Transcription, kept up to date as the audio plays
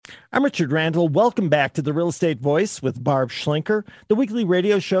I'm Richard Randall. Welcome back to the Real Estate Voice with Barb Schlinker, the weekly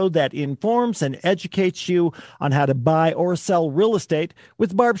radio show that informs and educates you on how to buy or sell real estate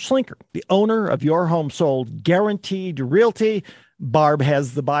with Barb Schlinker, the owner of Your Home Sold Guaranteed Realty. Barb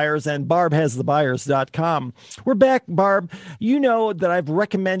has the buyers and barbhasthebuyers.com. We're back, Barb. You know that I've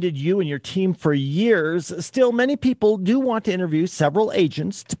recommended you and your team for years. Still, many people do want to interview several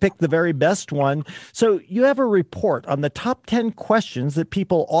agents to pick the very best one. So you have a report on the top 10 questions that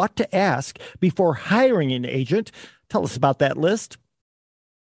people ought to ask before hiring an agent. Tell us about that list.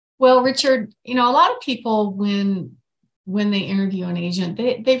 Well, Richard, a lot of people when they interview an agent,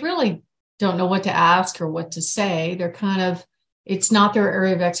 they really don't know what to ask or what to say. It's not their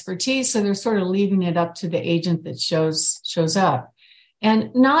area of expertise, so they're sort of leaving it up to the agent that shows up.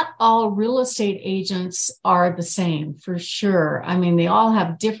 And not all real estate agents are the same, for sure. I mean, they all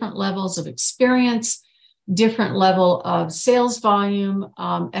have different levels of experience, different level of sales volume,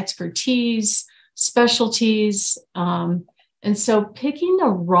 expertise, specialties. And so picking the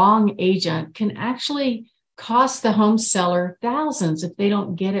wrong agent can actually cost the home seller thousands if they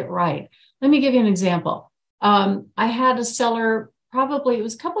don't get it right. Let me give you an example. I had a seller, probably it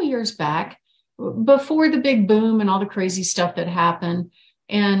was a couple years back, before the big boom and all the crazy stuff that happened,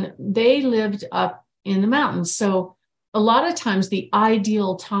 and they lived up in the mountains. So a lot of times the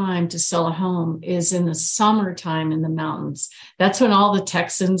ideal time to sell a home is in the summertime in the mountains. That's when all the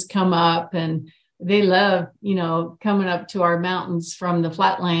Texans come up, and they love, coming up to our mountains from the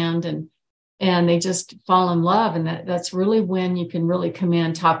flatland, and they just fall in love. And that's really when you can really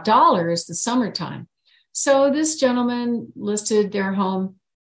command top dollar, is the summertime. So this gentleman listed their home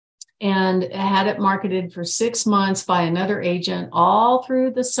and had it marketed for 6 months by another agent all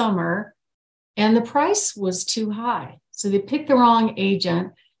through the summer, and the price was too high. So they picked the wrong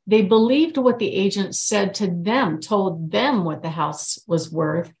agent. They believed what the agent said to them, told them what the house was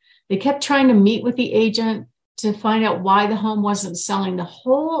worth. They kept trying to meet with the agent to find out why the home wasn't selling. The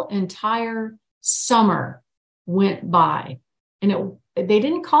whole entire summer went by, and they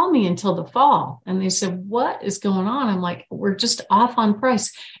didn't call me until the fall. And they said, "What is going on?" I'm like, "We're just off on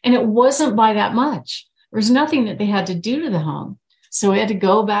price." And it wasn't by that much. There was nothing that they had to do to the home. So we had to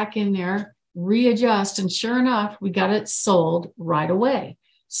go back in there, readjust. And sure enough, we got it sold right away.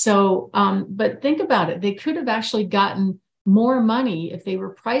 So, but think about it. They could have actually gotten more money if they were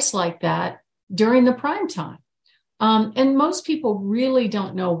priced like that during the prime time. And most people really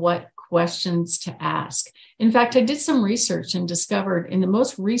don't know what questions to ask. In fact, I did some research and discovered in the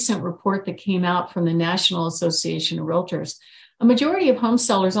most recent report that came out from the National Association of Realtors, a majority of home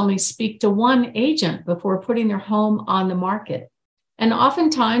sellers only speak to one agent before putting their home on the market. And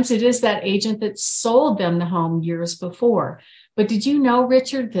oftentimes it is that agent that sold them the home years before. But did you know,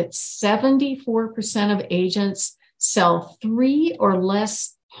 Richard, that 74% of agents sell 3 or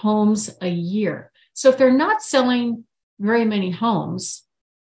less homes a year? So if they're not selling very many homes,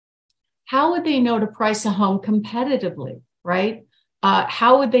 how would they know to price a home competitively, right?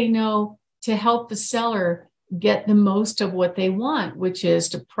 How would they know to help the seller get the most of what they want, which is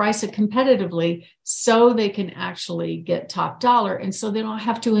to price it competitively so they can actually get top dollar, and so they don't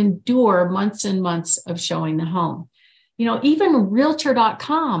have to endure months and months of showing the home? Even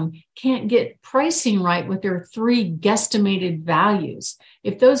Realtor.com can't get pricing right with their 3 guesstimated values.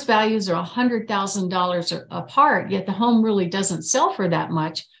 If those values are $100,000 apart, yet the home really doesn't sell for that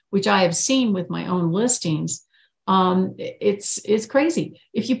much, which I have seen with my own listings, it's crazy.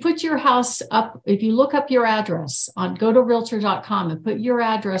 If you put your house up, if you look up your address go to Realtor.com and put your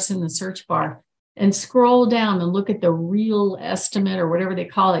address in the search bar and scroll down and look at the real estimate or whatever they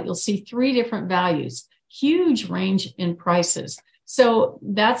call it, you'll see 3 different values, huge range in prices. So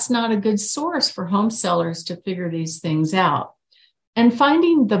that's not a good source for home sellers to figure these things out. And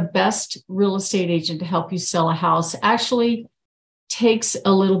finding the best real estate agent to help you sell a house actually takes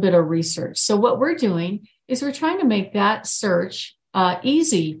a little bit of research. So what we're doing is we're trying to make that search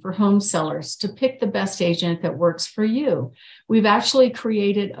easy for home sellers to pick the best agent that works for you. We've actually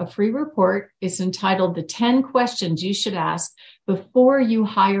created a free report. It's entitled "The 10 Questions You Should Ask Before You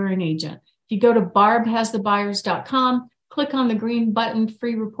Hire an Agent." If you go to barbhasthebuyers.com, click on the green button,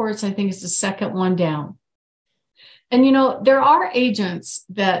 free reports, I think it's the second one down. And, there are agents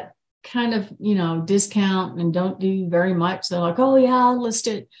that kind of, discount and don't do very much. They're like, "Oh yeah, I'll list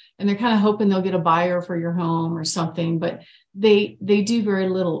it." And they're kind of hoping they'll get a buyer for your home or something, but they do very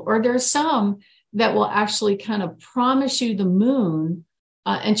little. Or there's some that will actually kind of promise you the moon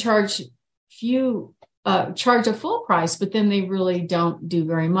and charge a full price, but then they really don't do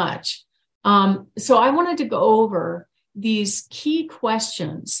very much. So I wanted to go over these key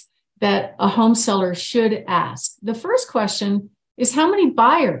questions that a home seller should ask. The first question is how many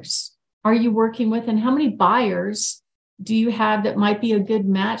buyers are you working with, and how many buyers do you have that might be a good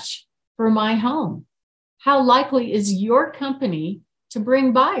match for my home? How likely is your company to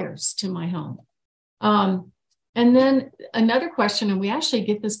bring buyers to my home? And then another question, and we actually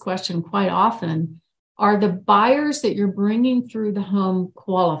get this question quite often, are the buyers that you're bringing through the home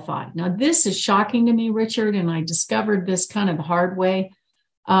qualified? Now, this is shocking to me, Richard, and I discovered this kind of the hard way.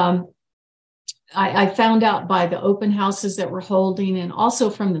 I found out by the open houses that we're holding, and also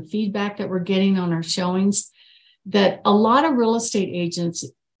from the feedback that we're getting on our showings, that a lot of real estate agents,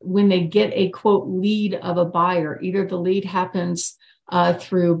 when they get a quote lead of a buyer, either the lead happens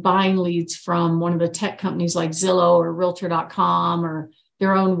through buying leads from one of the tech companies like Zillow or Realtor.com or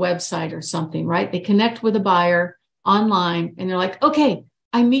their own website or something, right? They connect with a buyer online and they're like, okay,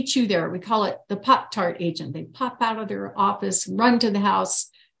 I meet you there. We call it the Pop-Tart agent. They pop out of their office, run to the house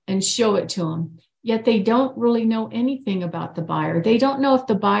and show it to them. Yet they don't really know anything about the buyer. They don't know if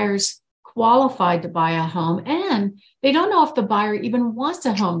the buyer's qualified to buy a home, and they don't know if the buyer even wants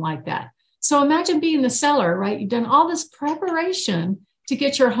a home like that. So imagine being the seller, right? You've done all this preparation to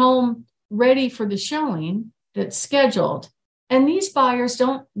get your home ready for the showing that's scheduled. And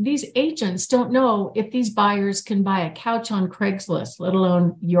these agents don't know if these buyers can buy a couch on Craigslist, let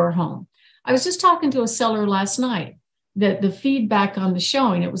alone your home. I was just talking to a seller last night that the feedback on the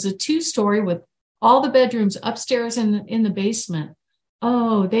showing, it was a 2-story with all the bedrooms upstairs in the basement.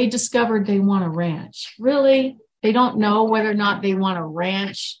 Oh, they discovered they want a ranch. Really? They don't know whether or not they want a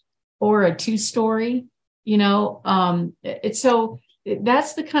ranch or a 2-story, so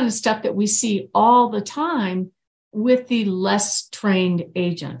that's the kind of stuff that we see all the time with the less trained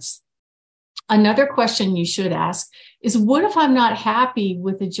agents. Another question you should ask is, what if I'm not happy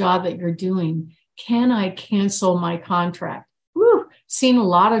with the job that you're doing? Can I cancel my contract? Seen a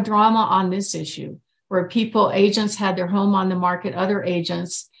lot of drama on this issue where agents had their home on the market, other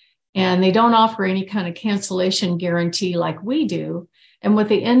agents, and they don't offer any kind of cancellation guarantee like we do. And what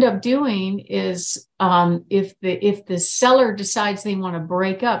they end up doing is if the seller decides they want to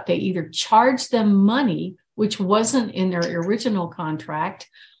break up, they either charge them money, which wasn't in their original contract,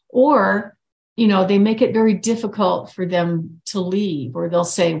 or they make it very difficult for them to leave, or they'll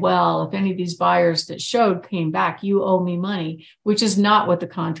say, well, if any of these buyers that showed came back, you owe me money, which is not what the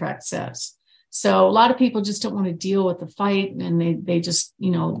contract says. So a lot of people just don't want to deal with the fight, and they just,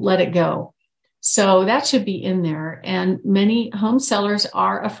 let it go. So that should be in there. And many home sellers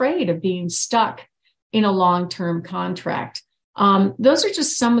are afraid of being stuck in a long-term contract. Those are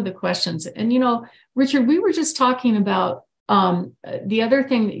just some of the questions. And, Richard, we were just talking about the other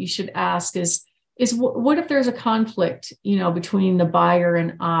thing that you should ask is what if there's a conflict, between the buyer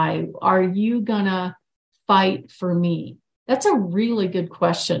and I? Are you gonna fight for me? That's a really good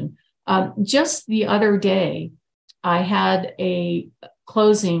question. Just the other day, I had a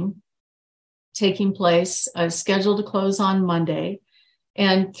closing taking place, scheduled to close on Monday.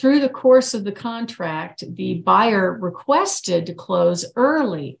 And through the course of the contract, the buyer requested to close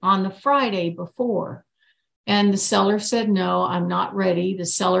early on the Friday before. And the seller said, no, I'm not ready. The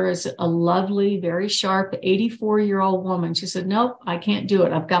seller is a lovely, very sharp 84-year-old woman. She said, nope, I can't do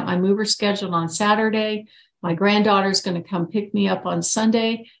it. I've got my mover scheduled on Saturday. My granddaughter's going to come pick me up on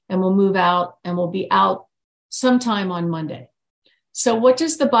Sunday, and we'll move out, and we'll be out sometime on Monday. So what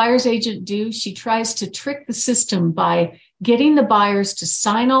does the buyer's agent do? She tries to trick the system by getting the buyers to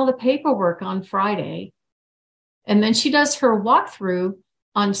sign all the paperwork on Friday. And then she does her walkthrough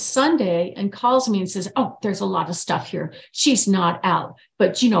on Sunday and calls me and says, oh, there's a lot of stuff here. She's not out,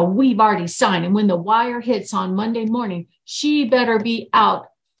 but we've already signed. And when the wire hits on Monday morning, she better be out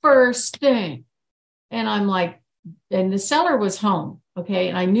first thing. And I'm like, and the seller was home. Okay.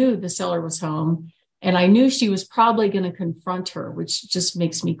 And I knew the seller was home. And I knew she was probably going to confront her, which just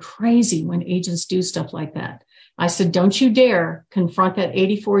makes me crazy when agents do stuff like that. I said, don't you dare confront that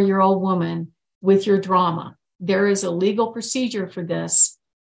 84-year-old woman with your drama. There is a legal procedure for this.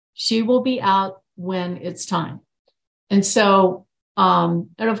 She will be out when it's time. And so, and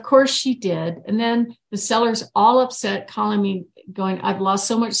of course she did. And then the seller's all upset, calling me, going, I've lost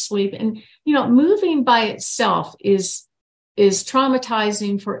so much sleep. And, moving by itself is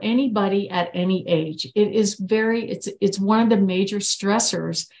traumatizing for anybody at any age. It is it's one of the major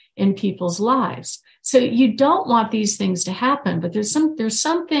stressors in people's lives. So you don't want these things to happen, but there's some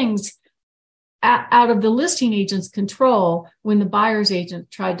things out of the listing agent's control when the buyer's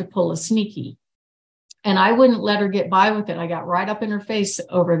agent tried to pull a sneaky. And I wouldn't let her get by with it. I got right up in her face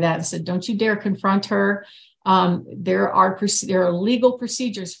over that and said, don't you dare confront her. There are legal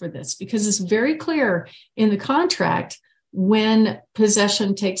procedures for this, because it's very clear in the contract when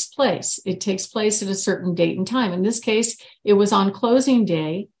possession takes place. It takes place at a certain date and time. In this case, it was on closing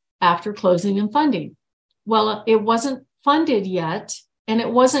day after closing and funding. Well, it wasn't funded yet, and it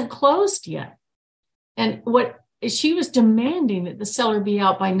wasn't closed yet. And what she was demanding that the seller be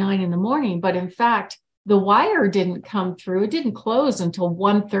out by 9 a.m, but in fact, the wire didn't come through. It didn't close until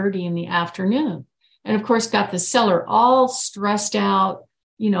 1:30 in the afternoon. And of course, got the seller all stressed out,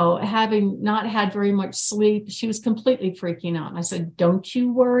 having not had very much sleep. She was completely freaking out. And I said, don't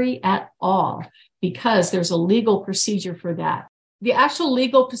you worry at all, because there's a legal procedure for that. The actual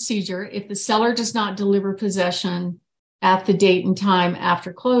legal procedure, if the seller does not deliver possession at the date and time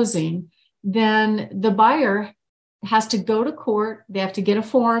after closing, then the buyer has to go to court. They have to get a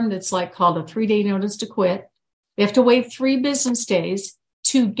form that's called a 3-day notice to quit. They have to wait 3 business days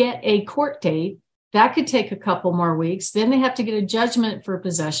to get a court date. That could take a couple more weeks. Then they have to get a judgment for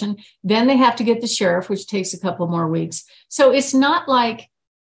possession. Then they have to get the sheriff, which takes a couple more weeks. So it's not like,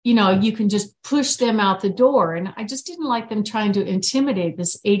 you can just push them out the door. And I just didn't like them trying to intimidate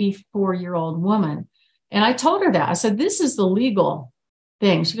this 84-year-old woman. And I told her that. I said, this is the legal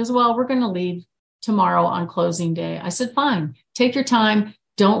thing. She goes, well, we're going to leave tomorrow on closing day. I said, fine, take your time.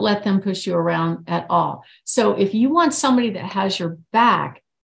 Don't let them push you around at all. So if you want somebody that has your back,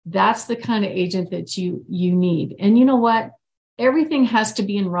 that's the kind of agent that you need. And you know what? Everything has to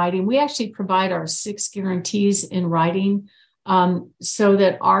be in writing. We actually provide our 6 guarantees in writing so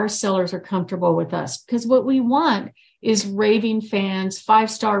that our sellers are comfortable with us. Because what we want is raving fans,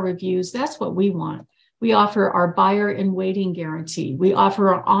 5-star reviews. That's what we want. We offer our buyer in waiting guarantee. We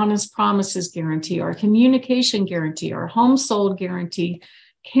offer our honest promises guarantee, our communication guarantee, our home sold guarantee,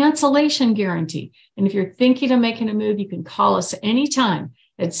 cancellation guarantee. And if you're thinking of making a move, you can call us anytime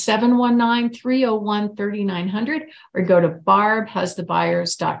at 719-301-3900 or go to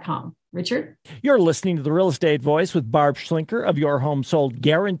barbhasthebuyers.com. Richard? You're listening to The Real Estate Voice with Barb Schlinker of Your Home Sold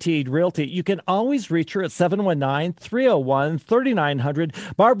Guaranteed Realty. You can always reach her at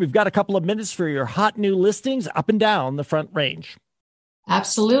 719-301-3900. Barb, we've got a couple of minutes for your hot new listings up and down the Front Range.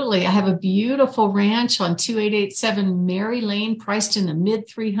 Absolutely. I have a beautiful ranch on 2887 Mary Lane, priced in the mid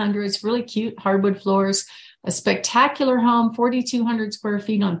 300s, really cute hardwood floors, a spectacular home, 4,200 square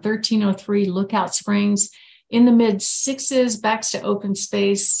feet on 1303 Lookout Springs, in the mid 6s, backs to open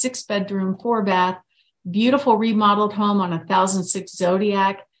space, 6-bedroom, 4-bath, beautiful remodeled home on 1006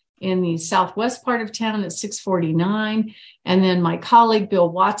 Zodiac in the southwest part of town at 649. And then my colleague, Bill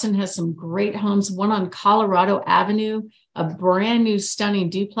Watson, has some great homes, one on Colorado Avenue, a brand new stunning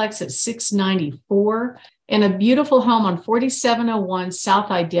duplex at 694, and a beautiful home on 4701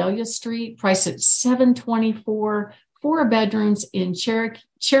 South Idalia Street, priced at 724, 4 bedrooms in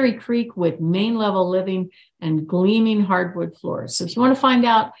Cherry Creek with main level living and gleaming hardwood floors. So if you want to find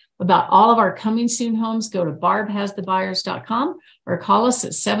out about all of our coming soon homes, go to barbhasthebuyers.com or call us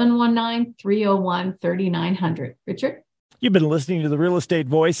at 719-301-3900. Richard? You've been listening to The Real Estate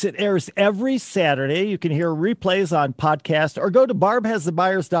Voice. It airs every Saturday. You can hear replays on podcast or go to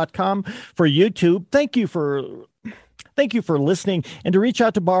barbhasthebuyers.com for YouTube. Thank you for listening. And to reach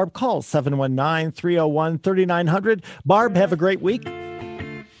out to Barb, call 719-301-3900. Barb, have a great week.